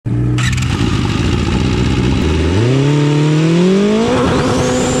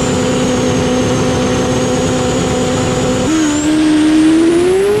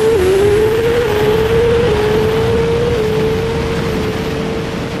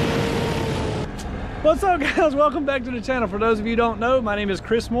What's up, guys? Welcome back to the channel. For those of you who don't know, my name is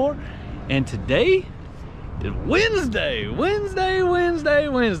Chris Moore, and today is Wednesday.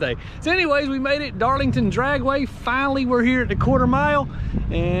 So anyways, we made it Darlington Dragway. Finally, we're here at the quarter mile,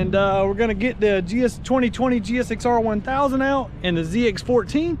 and we're gonna get the 2020 GSXR 1000 out and the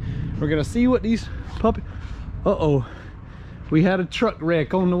ZX14. We're gonna see what these puppies... Uh-oh, we had a truck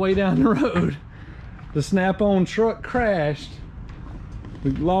wreck on the way down the road. The Snap-on truck crashed.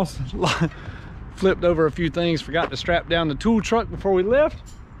 We flipped over a few things, forgot to strap down the tool truck before we left.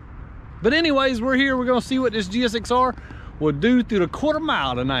 But anyways, we're here. We're gonna see what this GSXR will do through the quarter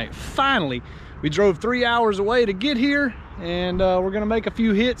mile tonight. Finally, we drove 3 hours away to get here, and we're gonna make a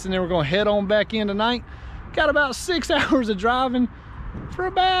few hits, and then we're gonna head on back in tonight. Got about 6 hours of driving for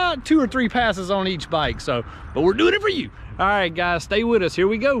about 2 or 3 passes on each bike. So, but we're doing it for you. All right, guys, stay with us. Here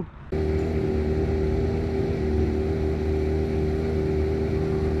we go.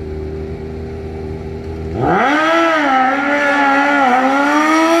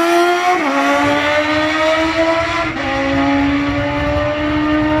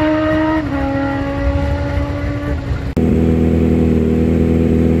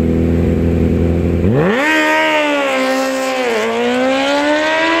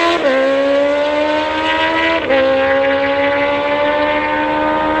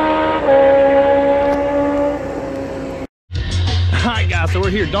 So we're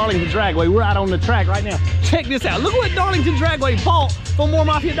here, Darlington Dragway. We're out on the track right now. Check this out. Look what Darlington Dragway bought from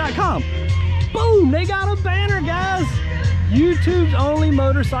MoreMafia.com. Boom, they got a banner, guys. YouTube's only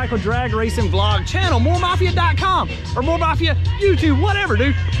motorcycle drag racing vlog channel, MoreMafia.com or More Mafia YouTube, whatever,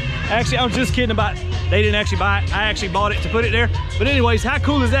 dude. Actually, I was just kidding about it. They didn't actually buy it. I actually bought it to put it there. But anyways, how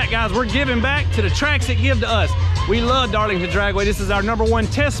cool is that, guys? We're giving back to the tracks that give to us. We love Darlington Dragway. This is our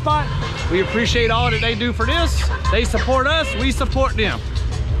 #1 test spot. We appreciate all that they do for this. They support us, we support them.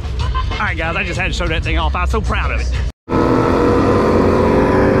 All right, guys, I just had to show that thing off. I'm so proud of it.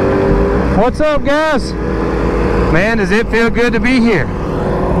 What's up, guys? Man, does it feel good to be here.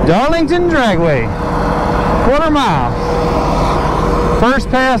 Darlington Dragway, quarter mile. First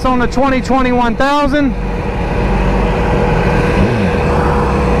pass on the 2020 1000.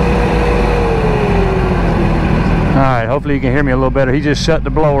 All right, hopefully you can hear me a little better. He just shut the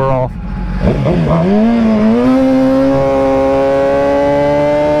blower off.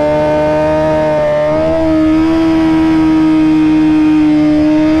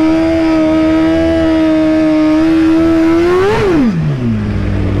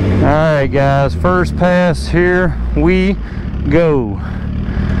 Alright, guys, first pass, here we go.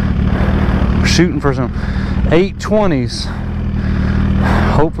 We're shooting for some 820s.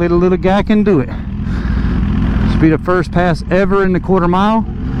 Hopefully the little guy can do it. This will be the first pass ever in the quarter mile.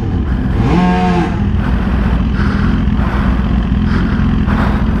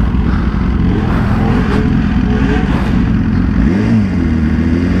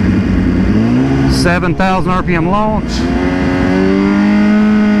 $7,000 RPM launch.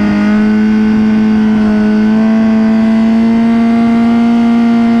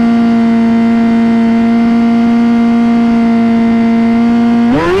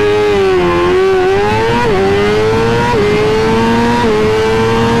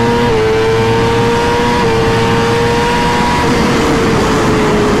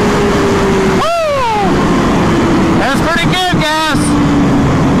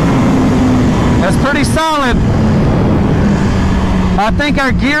 Solid. I think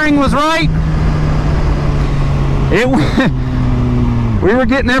our gearing was right. We were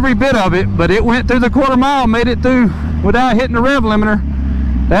getting every bit of it, but it went through the quarter mile, made it through without hitting the rev limiter.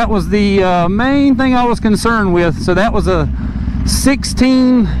 That was the main thing I was concerned with. So that was a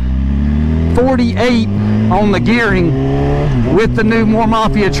 1648 on the gearing with the new More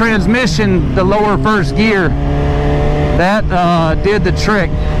Mafia transmission, the lower first gear. That did the trick.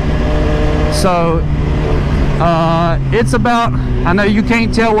 So it's about, I know you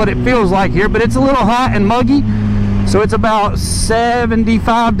can't tell what it feels like here, but it's a little hot and muggy. So it's about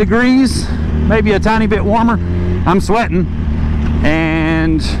 75 degrees, maybe a tiny bit warmer. I'm sweating,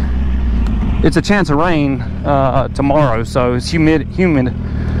 and it's a chance of rain tomorrow, so it's humid.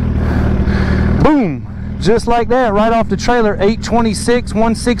 Boom, just like that, right off the trailer. 826,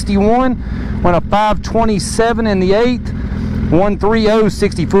 161, went a 527 in the 8th. 130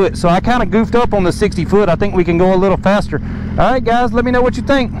 60 foot. So I kind of goofed up on the 60 foot. I think we can go a little faster. All right, guys, let me know what you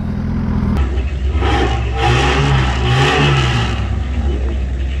think.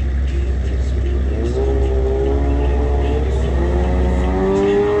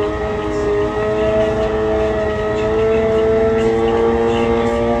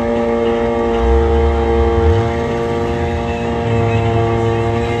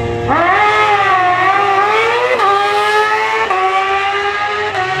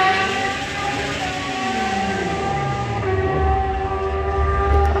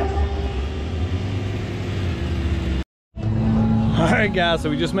 right, guys, so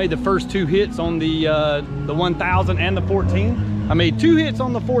we just made the first 2 hits on the 1000 and the 14. I made 2 hits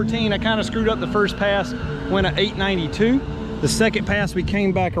on the 14. I kind of screwed up the first pass, went at 892. The second pass we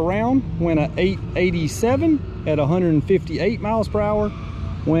came back around, went at 887 at 158 miles per hour,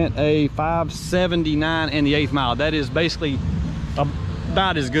 went a 579 in the 8th mile. That is basically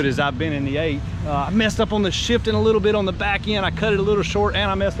about as good as I've been in the 8th. I messed up on the shifting a little bit on the back end. I cut it a little short and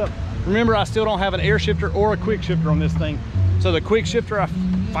I messed up. Remember, I still don't have an air shifter or a quick shifter on this thing. So the quick shifter, I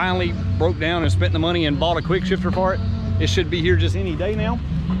finally broke down and spent the money and bought a quick shifter for it. It should be here just any day now.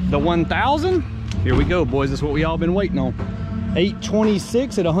 The 1000, here we go, boys. That's what we all been waiting on.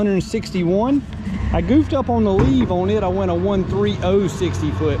 826 at 161. I goofed up on the leave on it. I went a 130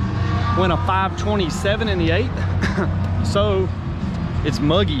 60 foot. Went a 527 in the 8th. So it's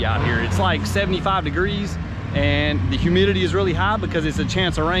muggy out here. It's like 75 degrees and the humidity is really high because it's a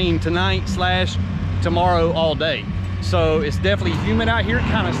chance of rain tonight / tomorrow all day. So it's definitely humid out here,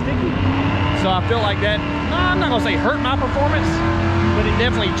 kind of sticky. So I feel like that, I'm not gonna say hurt my performance, but it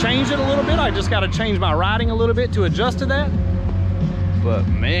definitely changed it a little bit. I just gotta change my riding a little bit to adjust to that. But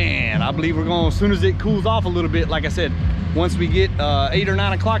man, I believe we're going, as soon as it cools off a little bit, like I said, once we get 8 or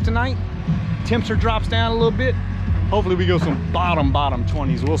 9 o'clock tonight, temperature drops down a little bit. Hopefully we go some bottom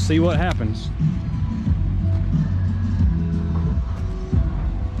 20s. We'll see what happens.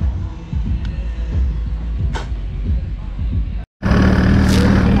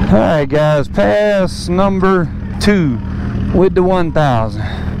 All right, guys, pass number 2 with the 1000.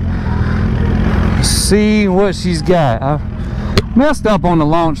 Let's see what she's got. I messed up on the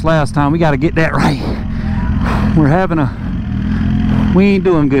launch last time. We got to get that right. We ain't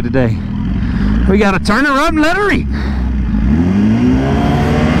doing good today. We got to turn her up and let her eat.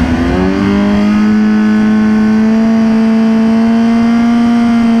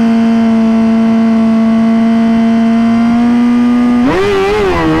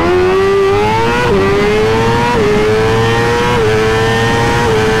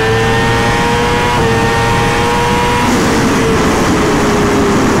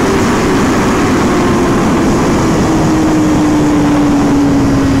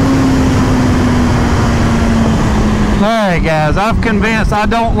 Alright guys, I'm convinced I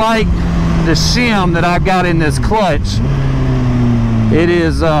don't like the shim that I've got in this clutch. It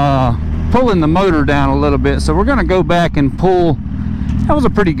is pulling the motor down a little bit, so we're going to go back and pull. That was a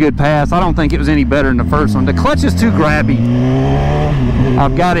pretty good pass. I don't think it was any better than the first one. The clutch is too grabby.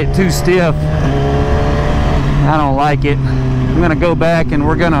 I've got it too stiff. I don't like it. I'm going to go back and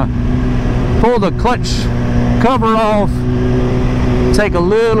we're going to pull the clutch cover off, take a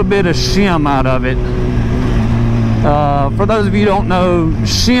little bit of shim out of it. For those of you who don't know,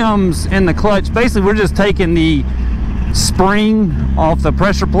 shims in the clutch, basically we're just taking the spring off the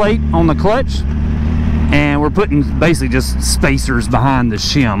pressure plate on the clutch and we're putting basically just spacers behind the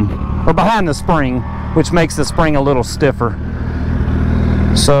shim, or behind the spring, which makes the spring a little stiffer.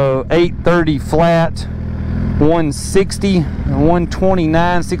 So 830 flat, 160,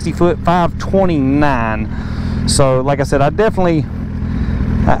 129, 60 foot, 529. So like I said,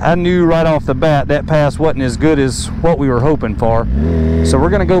 I knew right off the bat that pass wasn't as good as what we were hoping for. So we're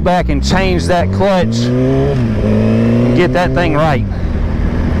going to go back and change that clutch and get that thing right.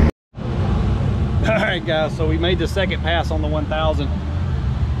 Alright guys, so we made the second pass on the 1000.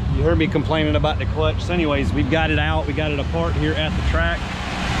 You heard me complaining about the clutch. So anyways, we've got it out. We got it apart here at the track.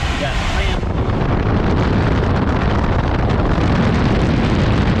 We got the fan.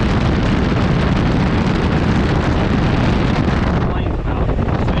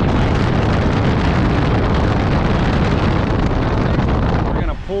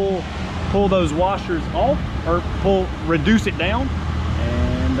 Pull those washers off, or reduce it down,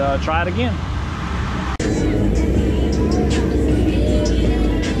 and try it again.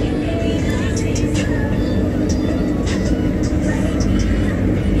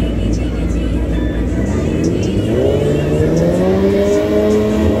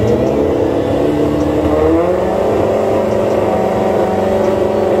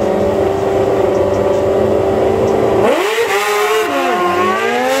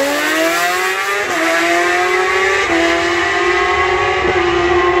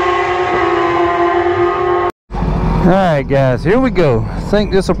 Alright guys, here we go. I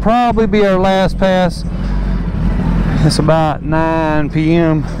think this will probably be our last pass. It's about 9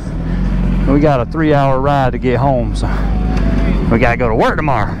 p.m. We got a 3-hour ride to get home, so we gotta go to work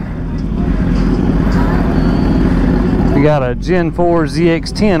tomorrow. We got a Gen 4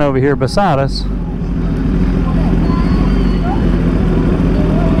 ZX10 over here beside us.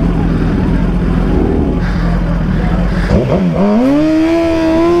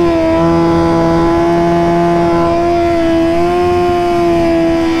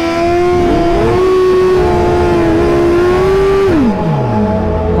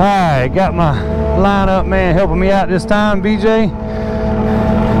 right, got my lineup man helping me out this time, BJ.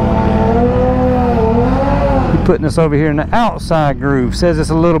 Putting this over here in the outside groove. Says it's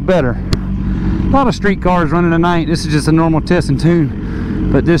a little better. A lot of street cars running tonight. This is just a normal test and tune,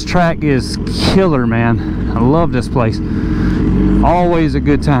 but this track is killer, man. I love this place. Always a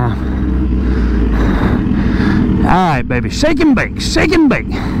good time. All right, baby, shake and bake, shake and bake.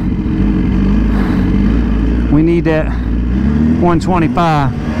 We need that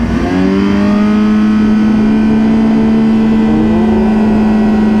 125.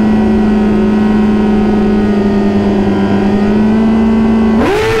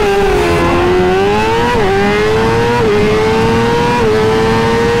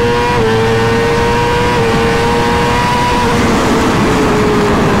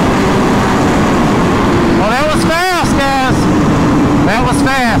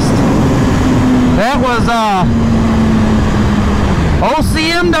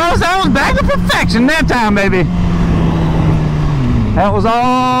 OCM does. That was back to perfection that time, baby. That was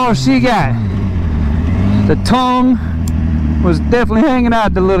all she got. The tongue was definitely hanging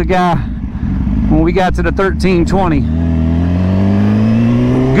out the little guy when we got to the 1320.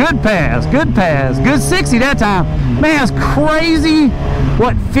 Good pass, good pass, good 60 that time. Man, it's crazy.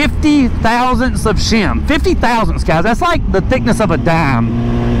 What, 50 thousandths of shim? 50 thousandths, guys. That's like the thickness of a dime,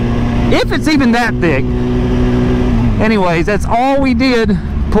 if it's even that thick. Anyways, that's all we did.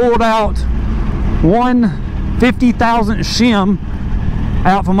 Pulled out one 50 thousandth shim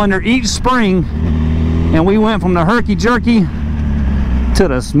out from under each spring, and we went from the herky-jerky to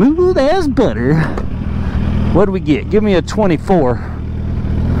the smooth as butter. What do we get? Give me a 24.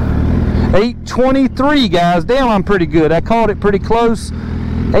 823, guys. Damn, I'm pretty good. I called it pretty close.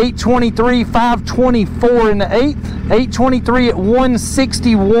 823, 524 in the 8th. 823 at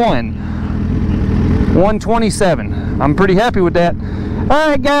 161. 127. I'm pretty happy with that. All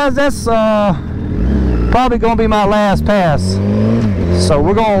right, guys, that's probably gonna be my last pass, so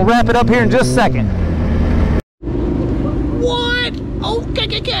we're gonna wrap it up here in just a second. What?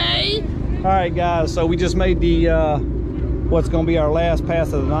 Okay. All right, guys, so we just made the what's gonna be our last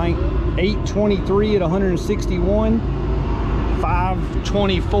pass of the night. 823 at 161,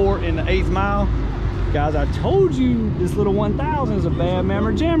 524 in the 8th mile. Guys, I told you this little 1000 is a bad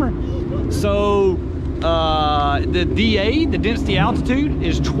mammer jammer. So the DA, the density altitude,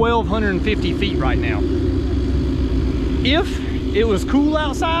 is 1,250 feet right now. If it was cool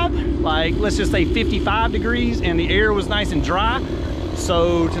outside, like let's just say 55 degrees, and the air was nice and dry,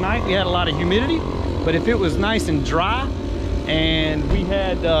 so tonight we had a lot of humidity, but if it was nice and dry and we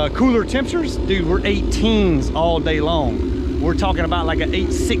had cooler temperatures, dude, we're 18s all day long. We're talking about like an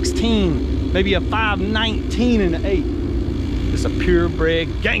 816, maybe a 519 in the 8. It's a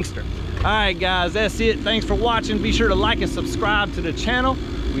purebred gangster. All right, guys, that's it. Thanks for watching. Be sure to like and subscribe to the channel.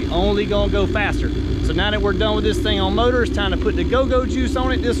 We only gonna go faster. So now that we're done with this thing on motor, it's time to put the go-go juice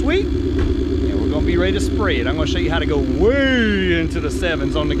on it this week, and we're gonna be ready to spray it. I'm gonna show you how to go way into the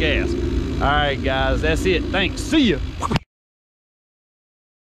 7s on the gas. All right, guys, that's it. Thanks. See ya.